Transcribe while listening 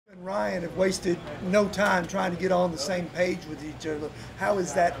And Ryan have wasted no time trying to get on the same page with each other. How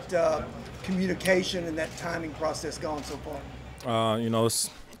is that communication and that timing process gone so far? It's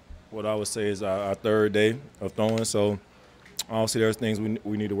what I would say is our third day of throwing, so obviously there's things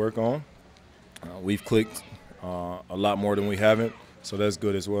we need to work on. We've clicked a lot more than we haven't, so that's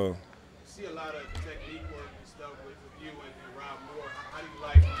good as well. See a lot of technique work and stuff with you and Rob Moore. How do you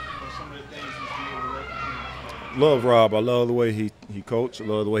like some of the things he's been able to work on? Love Rob. I love the way he coach. I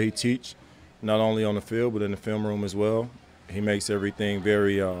love the way he teach, not only on the field but in the film room as well. He makes everything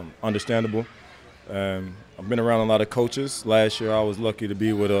very understandable. I've been around a lot of coaches. Last year I was lucky to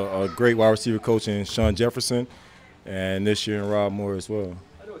be with a great wide receiver coach in Sean Jefferson, and this year in Rob Moore as well.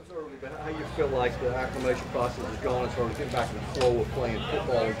 I know it's early, but how you feel like the acclimation process is going and sort of getting back in the flow of playing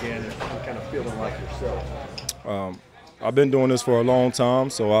football again and kind of feeling like yourself? I've been doing this for a long time,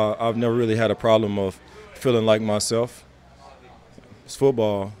 so I've never really had a problem of feeling like myself. It's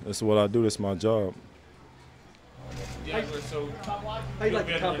football. That's what I do. That's my job. DeAndre, so How you like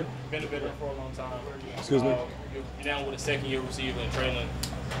the company? Been a veteran for a long time. Excuse me? You're now with a second-year receiver and Traylon.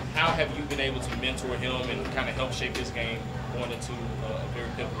 How have you been able to mentor him and kind of help shape his game going into a very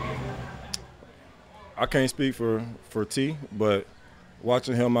pivotal year? I can't speak for T, but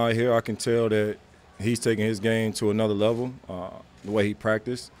watching him out here, I can tell that he's taking his game to another level. The way he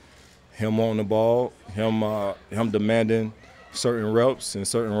practiced, him on the ball, him demanding certain reps and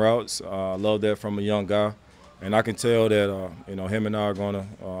certain routes. I love that from a young guy. And I can tell that him and I are going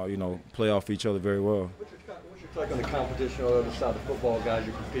to play off each other very well. What's your take on the competition on the other side of the football guys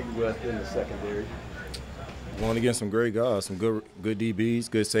you're competing with in the secondary? Going against some great guys, some good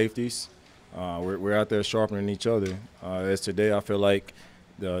DBs, good safeties. We're out there sharpening each other. As today, I feel like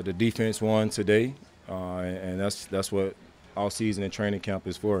the defense won today, and that's what all season and training camp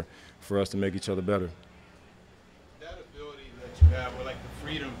is for us to make each other better. That ability that you have, or like the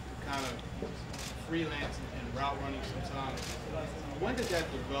freedom to kind of freelance and route running sometimes, when did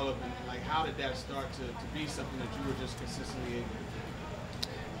that develop, and like how did that start to be something that you were just consistently able to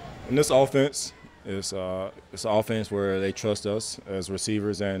do? In this offense, it's an offense where they trust us as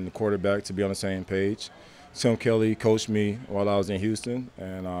receivers and the quarterback to be on the same page. Tim Kelly coached me while I was in Houston,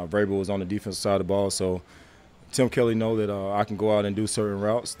 and Vrabel was on the defensive side of the ball. So Tim Kelly knows that I can go out and do certain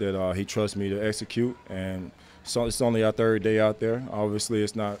routes that he trusts me to execute. And so it's only our third day out there. Obviously,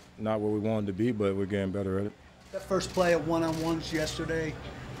 it's not where we wanted to be, but we're getting better at it. That first play of one-on-ones yesterday,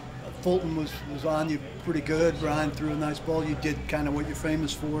 Fulton was on you pretty good. Ryan threw a nice ball. You did kind of what you're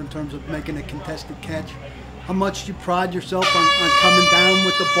famous for in terms of making a contested catch. How much do you pride yourself on coming down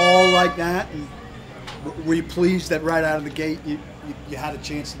with the ball like that? And were you pleased that right out of the gate you had a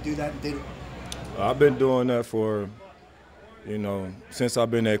chance to do that and did it? I've been doing that for, since I've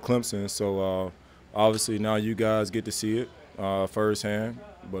been at Clemson. So obviously now you guys get to see it firsthand.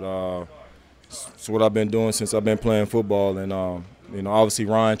 But it's what I've been doing since I've been playing football. And obviously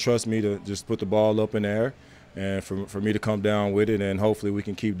Ryan trusts me to just put the ball up in the air and for me to come down with it, and hopefully we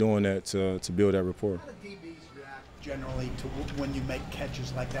can keep doing that to build that rapport. How do DBs react generally to when you make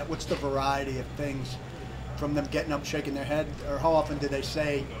catches like that? What's the variety of things from them getting up, shaking their head, or how often do they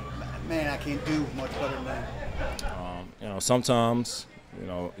say, man, I can't do much better than that? Sometimes,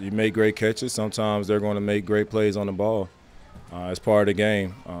 you make great catches. Sometimes they're going to make great plays on the ball. It's part of the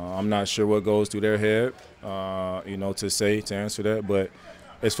game. I'm not sure what goes through their head, to answer that, but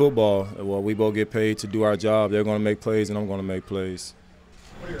it's football. Well, we both get paid to do our job. They're going to make plays, and I'm going to make plays.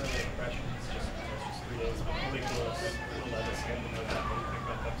 What are your early impressions? Just 3 days. Malik Willis, let us get to know that. What do you think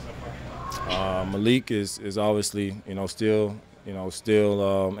about that so far? Malik is obviously,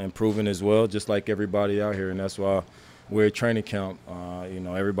 still improving as well, just like everybody out here, and that's why we're at training camp.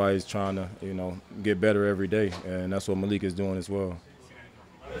 Everybody's trying to, get better every day, and that's what Malik is doing as well.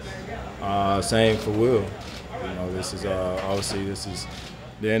 Same for Will. This is obviously this is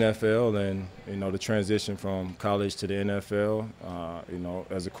the NFL, and the transition from college to the NFL.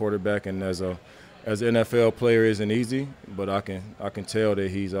 As a quarterback and as an NFL player isn't easy, but I can tell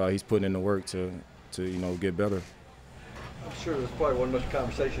that he's putting in the work to get better. I'm sure there's probably wasn't much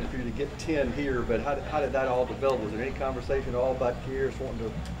conversation for you to get 10 here, but how did that all develop? Was there any conversation at all about Kears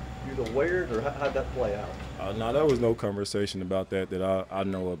wanting you to wear it, or how did that play out? No, there was no conversation about that I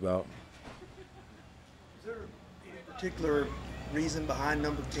know about. Is there any particular reason behind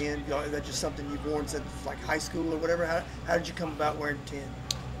number 10? Is that just something you've worn since like high school or whatever? How did you come about wearing 10?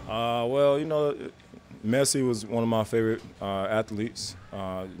 Well, Messi was one of my favorite athletes.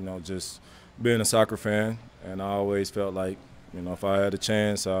 Just being a soccer fan, and I always felt like, if I had a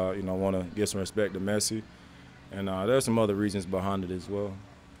chance, I want to give some respect to Messi. And there's some other reasons behind it as well.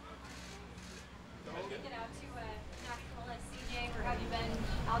 Get out to Nashville as CJ, or have you been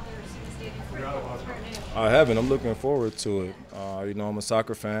out out there to see the stadium for you? I haven't. I'm looking forward to it. You know, I'm a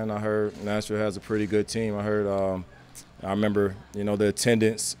soccer fan. I heard Nashville has a pretty good team. I remember, you know, the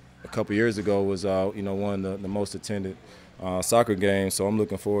attendance a couple years ago was, you know, one of the most attended soccer games. So I'm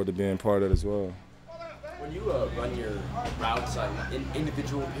looking forward to being part of it as well. When you run your routes on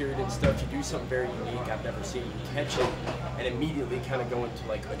individual period and stuff, you do something very unique I've never seen. You catch it and immediately kind of go into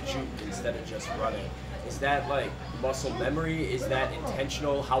like a juke instead of just running. Is that like muscle memory? Is that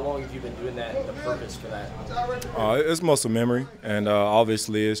intentional? How long have you been doing that? The purpose for that? It's muscle memory, and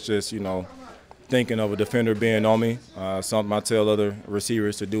obviously it's just, you know, thinking of a defender being on me. Something I tell other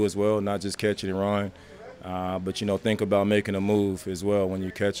receivers to do as well, not just catch it and run, but, you know, think about making a move as well when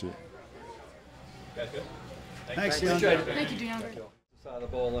you catch it. Good. Thanks, DeAndre. Thank you, DeAndre. Side of the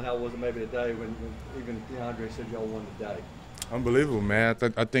ball, and how was it maybe today when even DeAndre said y'all won today? Unbelievable, man.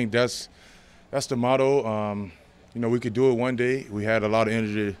 I think that's the motto. You know, we could do it one day. We had a lot of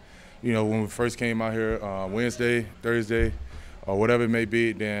energy, you know, when we first came out here Wednesday, Thursday, or whatever it may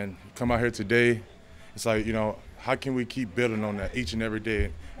be. Then come out here today. It's like, you know, how can we keep building on that each and every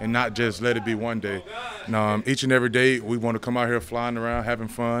day and not just let it be one day? And, each and every day we want to come out here flying around, having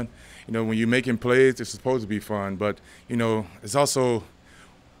fun. You know, when you're making plays, it's supposed to be fun. But, you know, it's also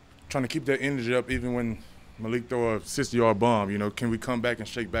trying to keep that energy up even when Malik throw a 60-yard bomb. You know, can we come back and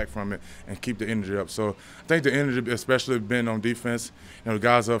shake back from it and keep the energy up? So I think the energy especially been on defense, you know, the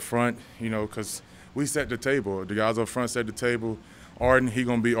guys up front, you know, because we set the table. The guys up front set the table. Arden, he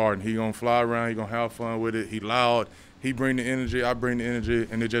going to be Arden. He going to fly around. He going to have fun with it. He loud. He bring the energy. I bring the energy.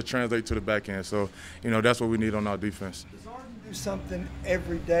 And it just translates to the back end. So, you know, that's what we need on our defense. Does Arden do something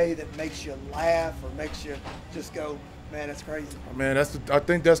every day that makes you laugh or makes you just go, man, that's crazy? Man, I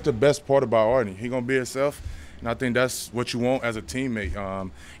think that's the best part about Arden. He going to be himself. And I think that's what you want as a teammate.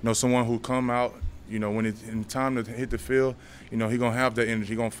 You know, someone who come out, you know, when it's in time to hit the field, you know, he going to have that energy.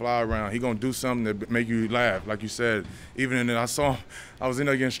 He going to fly around. He going to do something that make you laugh, like you said. Even in I saw him, I was in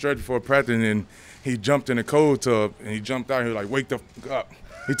there getting stretched for a practice, and he jumped in the cold tub, and he jumped out here like, wake the fuck up.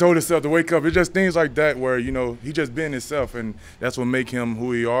 He told himself to wake up. It's just things like that where, you know, he just being himself, and that's what make him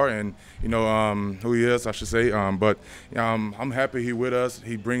who he are and, you know, who he is, I should say. But I'm happy he with us.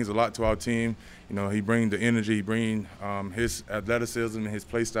 He brings a lot to our team. You know, he brings the energy, he brings his athleticism and his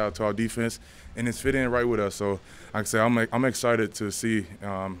play style to our defense, and it's fit in right with us. So, like I say, I'm excited to see.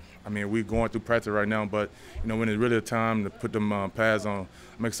 I mean, we're going through practice right now, but, you know, when it's really a time to put them pads on,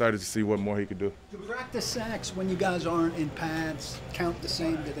 I'm excited to see what more he could do. Do practice sacks when you guys aren't in pads count the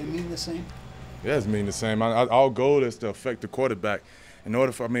same? Do they mean the same? Yeah, it mean the same. Our goal is to affect the quarterback. In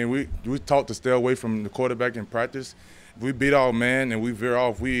order for, I mean, we taught to stay away from the quarterback in practice. If we beat our man and we veer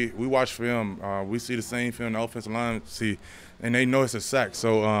off, we watch film. We see the same film the offensive line see, and they know it's a sack.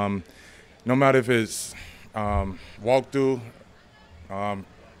 So no matter if it's walk through,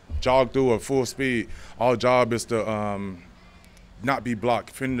 jog through, or full speed, our job is to not be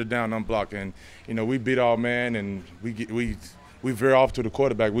blocked, finish it down unblocked. And, you know, we beat our man and we veer off to the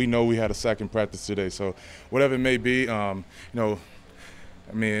quarterback. We know we had a sack in practice today. So whatever it may be, you know,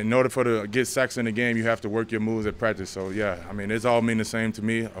 I mean, in order to get sacks in the game, you have to work your moves at practice. So, yeah, I mean, it's all mean the same to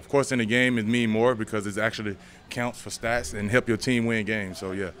me. Of course, in the game, it mean more because it actually counts for stats and help your team win games.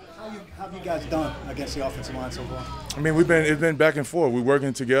 So, yeah. How have you guys done against the offensive line so far? I mean, it's been back and forth. We're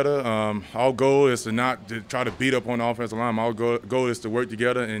working together. Our goal is to not to try to beat up on the offensive line. Our goal is to work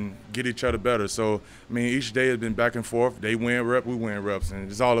together and get each other better. So, I mean, each day has been back and forth. They win rep, we win reps. And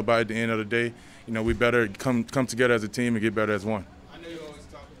it's all about at the end of the day, you know, we better come together as a team and get better as one.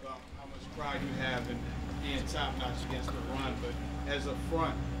 Pride you have in being top-notch against the run, but as a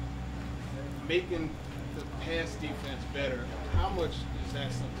front, making the pass defense better, how much is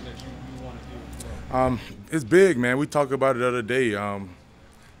that something that you want to do? It's big, man. We talked about it the other day. I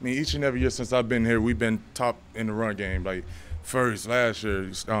mean, each and every year since I've been here, we've been top in the run game, like first last year,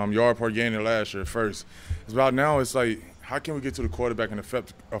 yard per game last year, first. It's about now, it's like, how can we get to the quarterback and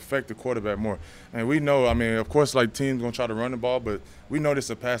affect the quarterback more? And we know, I mean, of course, like teams gonna try to run the ball, but we know this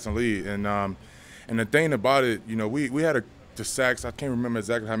is a passing lead. And the thing about it, you know, we had the sacks. I can't remember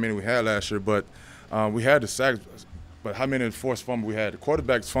exactly how many we had last year, but we had the sacks. But how many forced fumbles we had? The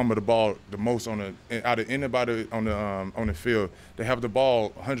quarterbacks fumble the ball the most out of anybody on the field. They have the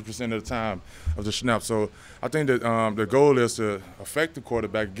ball 100% of the time of the snap. So I think that the goal is to affect the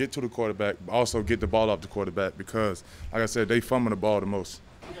quarterback, get to the quarterback, but also get the ball off the quarterback because, like I said, they fumble the ball the most.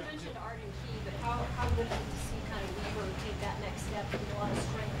 You mentioned Arden Key, but how good is it to see kind of Weaver take that next step with a lot of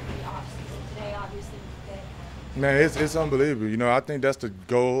strength in the offseason today, obviously? Man, it's unbelievable. You know, I think that's the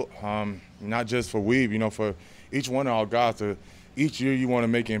goal, not just for Weave, you know, for each one of our guys. Each year you want to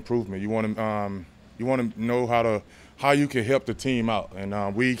make an improvement. You want to know how how you can help the team out.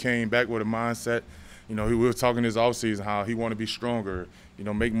 And we came back with a mindset. You know, we were talking this offseason how he want to be stronger, you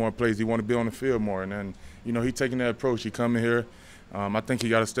know, make more plays. He want to be on the field more. And then, you know, he taking that approach. He coming here. I think he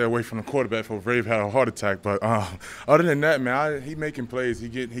got to stay away from the quarterback for Vrabel had a heart attack. But other than that, man, he making plays. He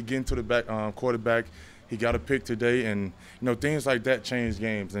getting to the back quarterback. He got a pick today, and you know things like that change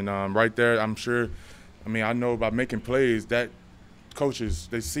games. And right there, I'm sure. I mean, I know by making plays that coaches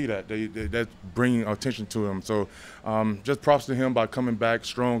they see that that's bringing attention to him. So just props to him by coming back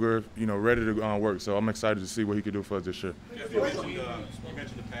stronger, you know, ready to work. So I'm excited to see what he can do for us this year. Jeff, you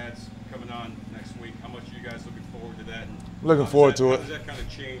mentioned the pads coming on next week. How much are you guys looking forward to that? And looking forward to it. How does that kind of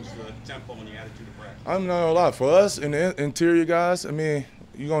change the tempo and the attitude of practice? I'm not gonna lie. For us in the interior guys, I mean,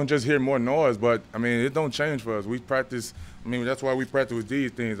 you're gonna just hear more noise, but I mean, it don't change for us. We practice. I mean, that's why we practice with these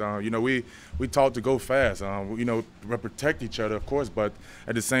things. You know, we taught to go fast. You know, protect each other, of course, but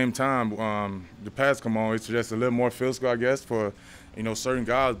at the same time, the pads come on. It's just a little more physical, I guess, for you know certain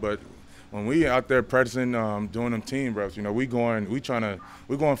guys. But when we out there practicing, doing them team reps, you know, we're going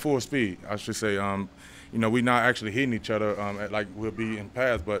full speed, I should say. You know, we're not actually hitting each other like we'll be in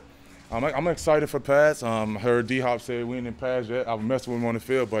pads, but I'm excited for pads. I heard D-Hop say we ain't in pads yet. I've messed with him on the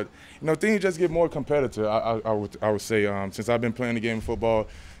field, but you know, things just get more competitive. I would say since I've been playing the game of football,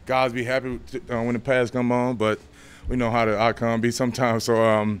 guys be happy when the pads come on, but we know how the outcome be sometimes.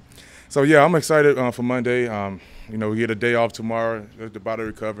 So yeah, I'm excited for Monday. You know, we get a day off tomorrow, let the body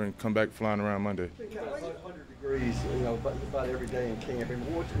recover, and come back flying around Monday. 100 degrees, you know, about every day in camp. I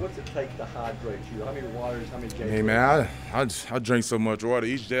mean, what's it take to hydrate you? How many waters, how many Gatorades? Hey, man, I drink so much water.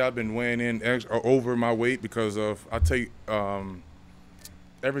 Each day I've been weighing in over my weight because of I take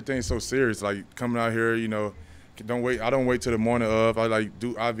everything so serious. Like coming out here, you know, I don't wait till the morning of. I like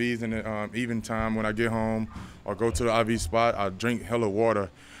do IVs in the even time when I get home or go to the IV spot. I drink hella water.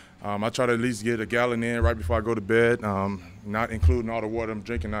 I try to at least get a gallon in right before I go to bed, not including all the water I'm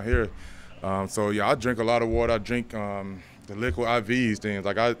drinking out here. So, yeah, I drink a lot of water. I drink the liquid IVs things.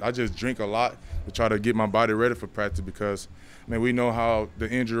 Like, I just drink a lot to try to get my body ready for practice because, I mean, we know how the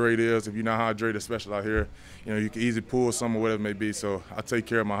injury rate is. If you're not hydrated, especially out here, you know, you can easily pull some or whatever it may be. So I take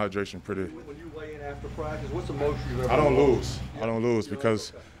care of my hydration pretty. When you weigh in after practice, what's the most you've ever I don't lose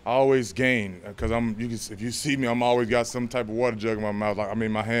because I always gain because if you see me, I'm always got some type of water jug in my mouth, like I'm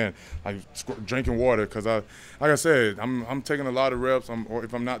in my hand, like drinking water. Because like I said, I'm taking a lot of reps. Or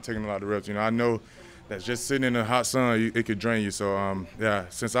if I'm not taking a lot of reps, you know, I know that just sitting in the hot sun, it could drain you. So yeah,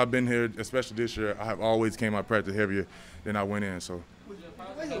 since I've been here, especially this year, I have always came out practice heavier than I went in. So. The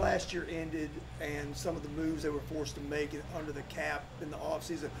way the last year ended and some of the moves they were forced to make under the cap in the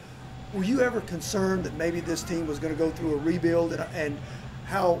offseason, were you ever concerned that maybe this team was going to go through a rebuild and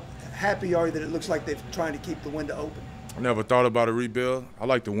how happy are you that it looks like they're trying to keep the window open? I never thought about a rebuild. I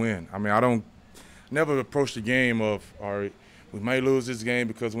like to win. I mean, I don't never approach the game of, all right, we may lose this game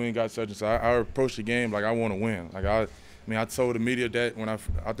because we ain't got such and such. I approach the game like I want to win. Like I told the media that when I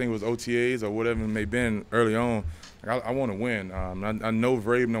think it was OTAs or whatever it may have been early on, like I want to win. I know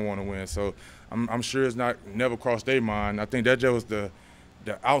Vrabel don't want to win, so I'm sure it's never crossed their mind. I think that just was the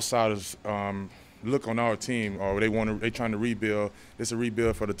outsiders' look on our team, or they trying to rebuild. It's a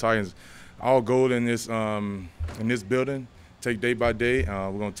rebuild for the Titans. Our goal in this building, take day by day.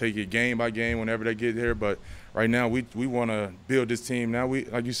 We're gonna take it game by game whenever they get here. But right now, we want to build this team. Now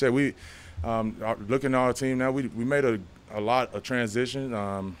like you said, we looking at our team now. We made a lot of transition.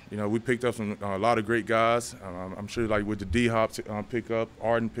 You know, we picked up a lot of great guys. I'm sure like with the D-Hop pickup,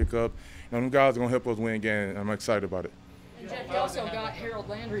 Arden pickup, you know, them guys are gonna help us win games. I'm excited about it. And Jeff, you also got Harold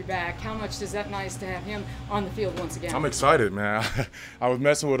Landry back. How much is that nice to have him on the field once again? I'm excited, man. I was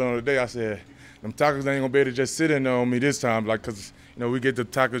messing with him today. I said, them tackles ain't gonna be able to just sit in there on me this time, like, cause you know we get the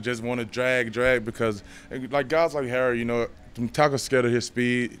tackles just want to drag because like guys like Harry, you know, them tackles scared of his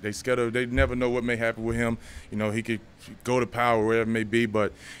speed. They never know what may happen with him. You know, he could go to power, wherever it may be,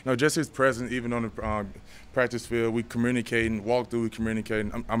 but you know, just his presence, even on the practice field, we communicating, walk through, we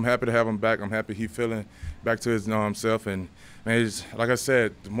communicating. I'm happy to have him back. I'm happy he's feeling back to his self. And man, like I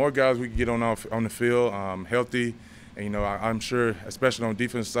said, the more guys we can get on the field, healthy, and you know, I'm sure, especially on the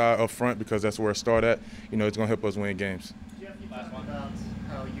defense side up front, because that's where it started at. You know, it's gonna help us win games. Jeff, you talked about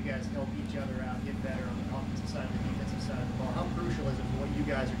how you guys help each other out, get better on the offensive side and the defensive side of the ball. How crucial is it for what you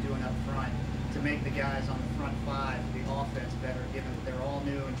guys are doing up front to make the guys on the front five, the offense, better, given that they're all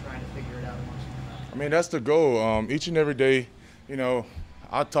new and trying to figure it out amongst them? I mean, that's the goal. Each and every day, you know,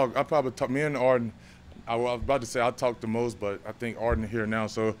 I probably talk, me and Arden, I was about to say I talk the most, but I think Arden here now.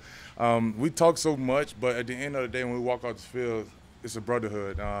 So we talk so much, but at the end of the day, when we walk out the field, it's a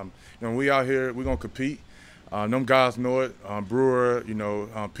brotherhood. You know, when we out here, we're going to compete. Them guys know it. Brewer,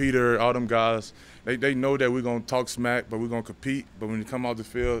 Peter, all them guys. They know that we're gonna talk smack, but we're gonna compete. But when you come out the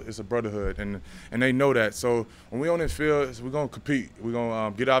field, it's a brotherhood, and they know that. So when we on the field, we're gonna compete. We're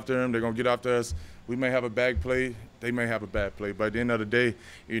gonna get after them. They're gonna get after us. We may have a bad play. They may have a bad play. But at the end of the day,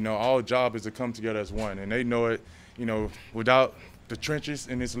 our job is to come together as one, and they know it. Without the trenches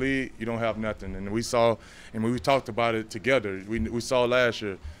in this league, you don't have nothing. And we saw, and we talked about it together. We saw last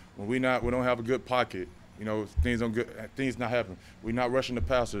year when we don't have a good pocket. Things not happen. We're not rushing the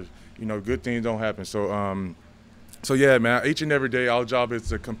passers. Good things don't happen. So yeah, man. Each and every day, our job is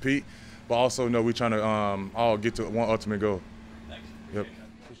to compete, but also know we're trying to all get to one ultimate goal. Thanks.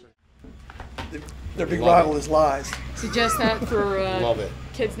 Yep. Their big rival is lies. Suggest that for Love it.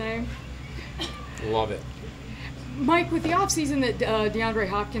 kid's name. Love it. Mike, with the offseason that DeAndre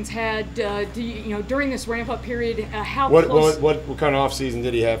Hopkins had, during this ramp-up period, how What kind of offseason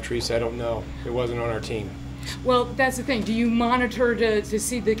did he have, Teresa? I don't know. It wasn't on our team. Well, that's the thing. Do you monitor to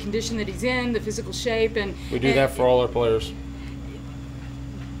see the condition that he's in, the physical shape, and We do that for all our players.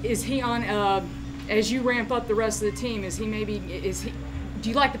 Is he on? As you ramp up the rest of the team, do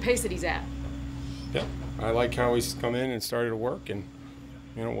you like the pace that he's at? Yeah, I like how he's come in and started to work, and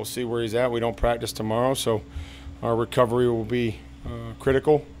we'll see where he's at. We don't practice tomorrow, so our recovery will be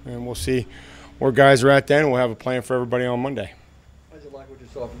critical, and we'll see where guys are at then. We'll have a plan for everybody on Monday. How did you like what you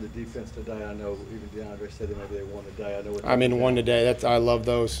saw from the defense today? I know even DeAndre said that maybe they won today. Won today. I love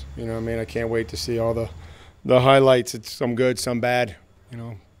those. I can't wait to see all the highlights. It's some good, some bad.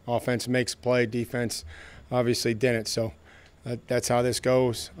 Offense makes a play, defense obviously didn't. So that's how this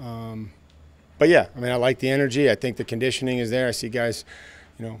goes. But yeah, I like the energy. I think the conditioning is there. I see guys,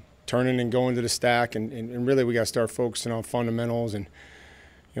 turning and going to the stack, and really we got to start focusing on fundamentals. And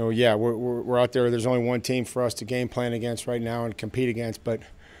we're out there. There's only one team for us to game plan against right now and compete against, but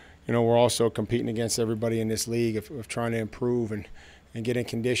we're also competing against everybody in this league of trying to improve and get in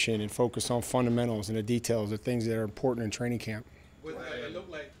condition and focus on fundamentals and the details, the things that are important in training camp. It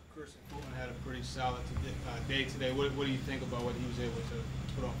looked like Christian Fulton had a pretty solid day today. What do you think about what he was able to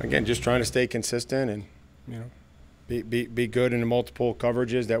put on? Again, just trying to stay consistent and be good in the multiple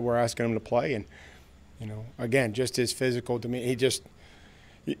coverages that we're asking him to play. And, again, just his physical demeanor. He just,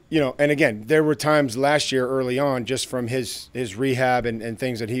 and again, there were times last year early on just from his rehab and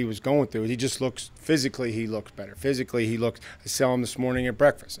things that he was going through. He just looks, physically he looks better. Physically he looks, I saw him this morning at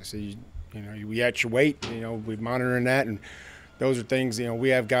breakfast. I said, we at your weight, we're monitoring that. And those are things, we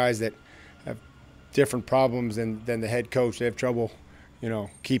have guys that have different problems than the head coach. They have trouble,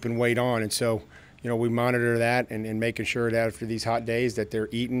 keeping weight on. And so, we monitor that and making sure that after these hot days that they're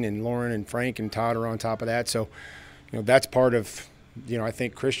eating, and Lauren and Frank and Todd are on top of that. So, that's part of, I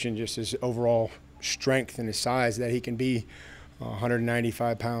think Christian, just his overall strength and his size, that he can be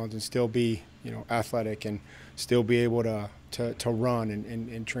 195 pounds and still be, athletic and still be able to run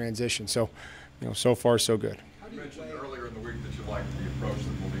and transition. So, so far so good. You mentioned earlier in the week that you liked the approach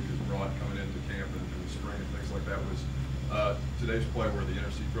that Malik has brought coming into camp and in the spring and things like that. Was today's play where the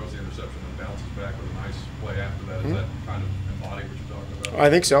throws the interception and bounces back with a nice play after that? Is that kind of embody what you're talking about? I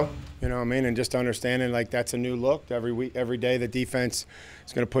think so. And just understanding that's a new look. Every day the defense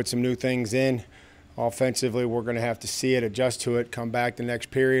is going to put some new things in. Offensively, we're going to have to see it, adjust to it, come back the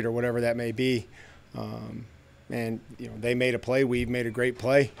next period or whatever that may be. They made a play. We've made a great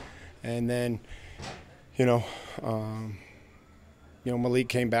play. And then, Malik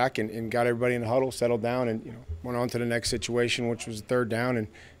came back and got everybody in the huddle, settled down, and went on to the next situation, which was a third down,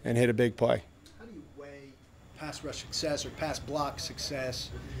 and hit a big play. How do you weigh pass rush success or pass block success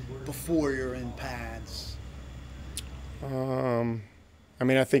before you're in pads?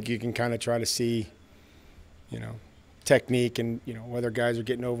 I think you can kind of try to see, technique and whether guys are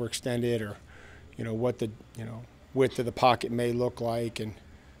getting overextended or what the width of the pocket may look like, and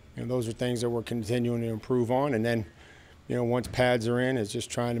those are things that we're continuing to improve on. And then once pads are in, is just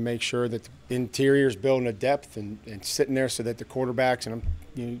trying to make sure that the interior is building a depth and sitting there so that the quarterbacks, and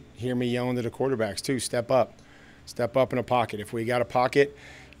you hear me yelling to the quarterbacks too, step up in a pocket. If we got a pocket,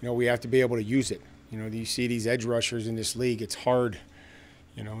 we have to be able to use it. You see these edge rushers in this league, it's hard.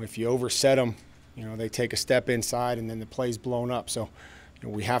 If you overset them, they take a step inside and then the play's blown up. So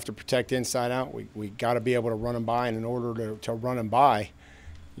we have to protect inside out. We got to be able to run them by, and in order to run them by,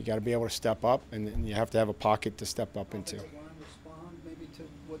 you got to be able to step up, and you have to have a pocket to step up into. Respond maybe to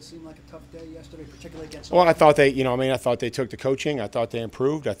what seemed like a tough day yesterday, particularly against. Well, I thought they, I thought they took the coaching. I thought they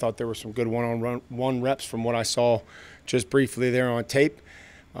improved. I thought there were some good one-on-one reps from what I saw just briefly there on tape.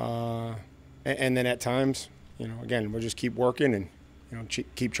 And then at times, again, we'll just keep working and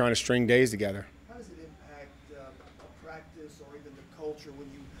keep trying to string days together. How does it impact practice or even the culture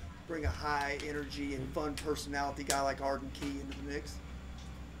when you bring a high energy and fun personality guy like Arden Key into the mix?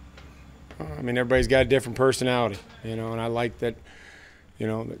 I mean, everybody's got a different personality, and I like that,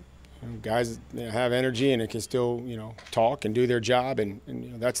 that guys have energy and it can still, talk and do their job, and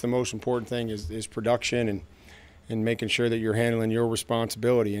that's the most important thing is production and making sure that you're handling your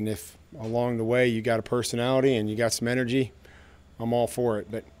responsibility. And if along the way you got a personality and you got some energy, I'm all for it.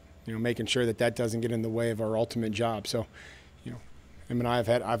 But making sure that doesn't get in the way of our ultimate job. So, him and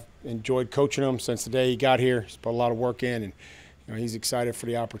I've enjoyed coaching him since the day he got here. He's put a lot of work in, and he's excited for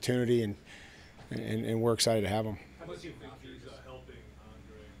the opportunity, and we're excited to have him. How much do you think he's helping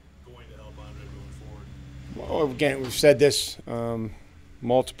Andre, going to help Andre moving forward? Well, again, we've said this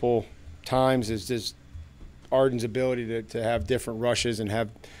multiple times, is just Arden's ability to have different rushes and have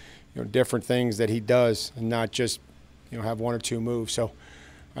different things that he does, and not just have one or two moves. So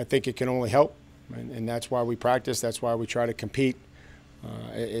I think it can only help, and that's why we practice. That's why we try to compete,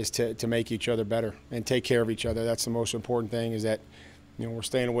 is to make each other better and take care of each other. That's the most important thing, is that we're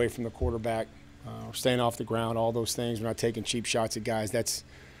staying away from the quarterback, we're staying off the ground, all those things. We're not taking cheap shots at guys. That's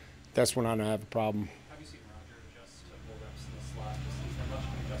when I don't have a problem. Have you seen Roger adjust to more reps in the slot? Is there much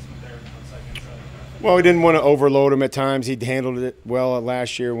of an adjustment there on second inside? Well, we didn't want to overload him at times. He handled it well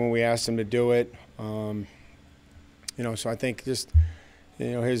last year when we asked him to do it. So I think just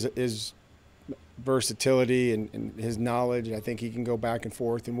his versatility and his knowledge, I think he can go back and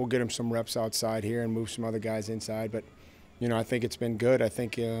forth, and we'll get him some reps outside here and move some other guys inside. But I think it's been good. I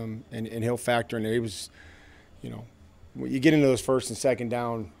think and he'll factor in there. He was, when you get into those first and second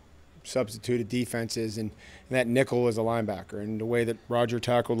down substituted defenses, and that nickel is a linebacker, and the way that Roger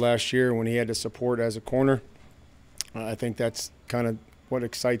tackled last year when he had to support as a corner, I think that's kind of what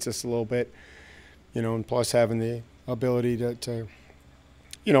excites us a little bit, and plus having the ability to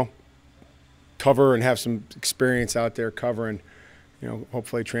cover and have some experience out there covering,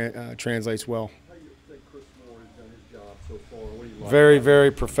 hopefully translates well. How do you think Chris Moore has done his job so far? What do you like? Very,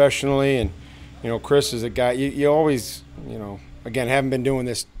 very professionally, and Chris is a guy, you always, again, haven't been doing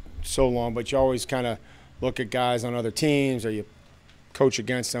this so long, but you always kind of look at guys on other teams, or you coach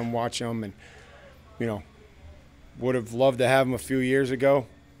against them, watch them, and would have loved to have him a few years ago.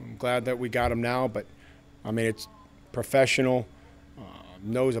 I'm glad that we got him now, but I mean, it's professional,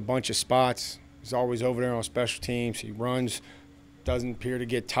 knows a bunch of spots. He's always over there on special teams. He runs, doesn't appear to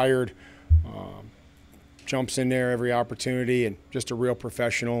get tired, jumps in there every opportunity, and just a real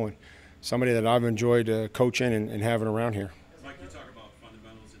professional and somebody that I've enjoyed coaching and having around here. Mike, you talk about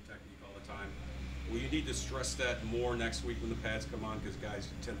fundamentals and technique all the time. Will you need to stress that more next week when the pads come on, because guys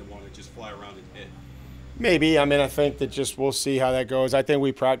tend to want to just fly around and hit? Maybe. I mean, I think that just we'll see how that goes. I think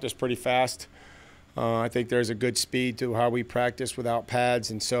we practice pretty fast. I think there's a good speed to how we practice without pads,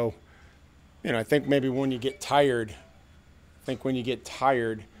 and so, I think maybe when you get tired, that's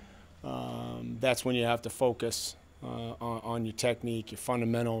when you have to focus on your technique, your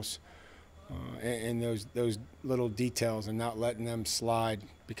fundamentals, and those little details, and not letting them slide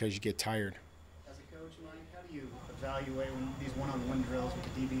because you get tired. As a coach, Mike, how do you evaluate when these one-on-one drills with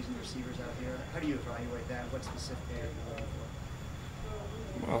the DBs and the receivers out here? How do you evaluate that? What specifically are you looking for?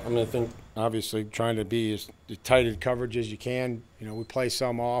 Well, I mean, I think obviously trying to be as tight in coverage as you can. We play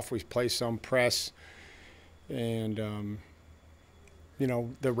some off, we play some press, and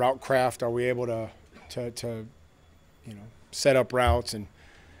the route craft. Are we able to set up routes and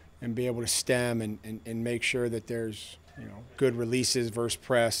be able to stem and make sure that there's good releases versus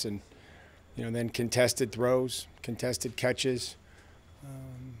press, and then contested throws, contested catches.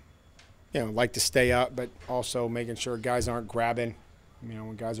 Like to stay up, but also making sure guys aren't grabbing.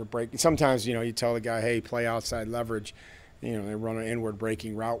 When guys are breaking, sometimes you tell the guy, hey, play outside leverage. They run an inward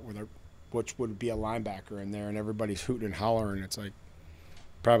breaking route which would be a linebacker in there, and everybody's hooting and hollering. It's like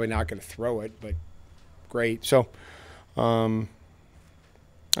probably not going to throw it, but great. So I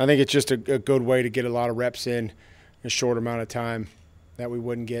think it's just a good way to get a lot of reps in a short amount of time that we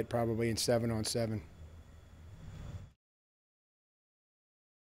wouldn't get probably in 7-on-7.